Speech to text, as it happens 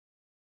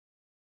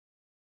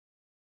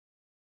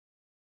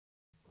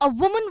A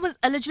woman was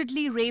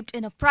allegedly raped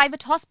in a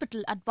private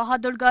hospital at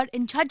Bahadurgarh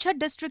in Jhajjar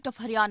district of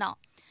Haryana.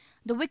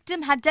 The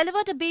victim had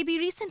delivered a baby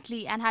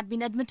recently and had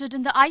been admitted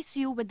in the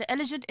ICU when the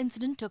alleged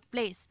incident took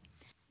place.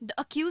 The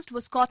accused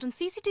was caught on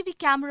CCTV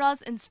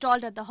cameras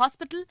installed at the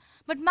hospital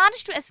but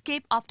managed to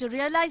escape after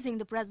realizing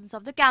the presence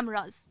of the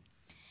cameras.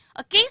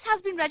 A case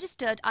has been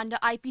registered under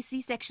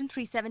IPC section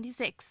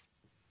 376.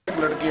 एक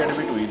लड़की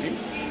admit हुई थी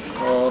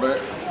और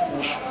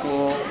उसको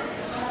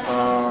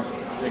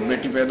एक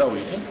बेटी पैदा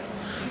हुई थी।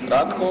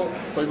 रात को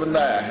कोई बंदा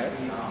आया है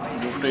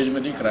जो फुटेज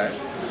में दिख रहा है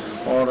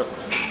और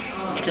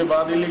उसके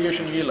बाद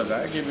एलिगेशन ये लगा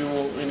है कि भी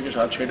वो इनके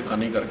साथ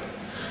छेड़खानी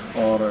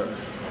करके और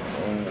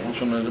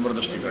उसने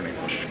ज़बरदस्ती करने की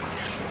कोशिश की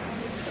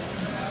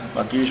है।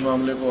 बाकी इस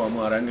मामले को हम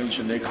हर एंगल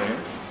से देख रहे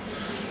हैं।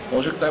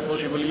 हो सकता है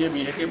पॉसिबल ये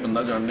भी है कि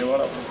बंदा जानने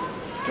वाला हो,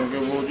 क्योंकि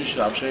वो जिस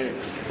हिसाब से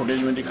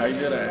फुटेज में दिखाई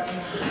दे रहा है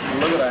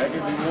लग रहा है कि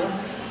भी वो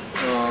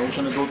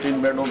उसने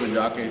 2-3 बेडों में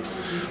जाके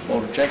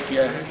और चेक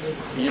किया है।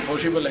 ये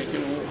पॉसिबल है कि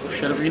वो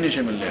शर्फीनी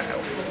से मिलने आया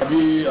हो।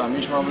 अभी हम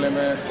इस मामले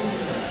में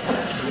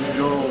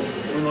जो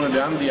उन्होंने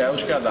बयान दिया है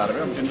उसके आधार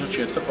में हम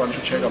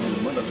 376-506 का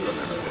मुकदमा दर्ज कर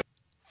रहे हैं।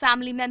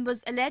 Family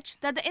members allege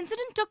that the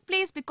incident took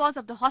place because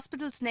of the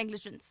hospital's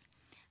negligence.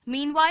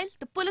 Meanwhile,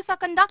 the police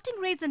are conducting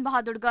raids in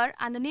Bahadurgarh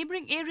and the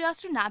neighbouring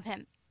areas to nab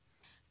him.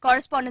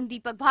 Correspondent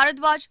Deepak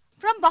Bharadwaj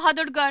from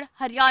Bahadurgarh,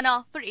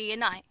 Haryana for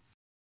ANI.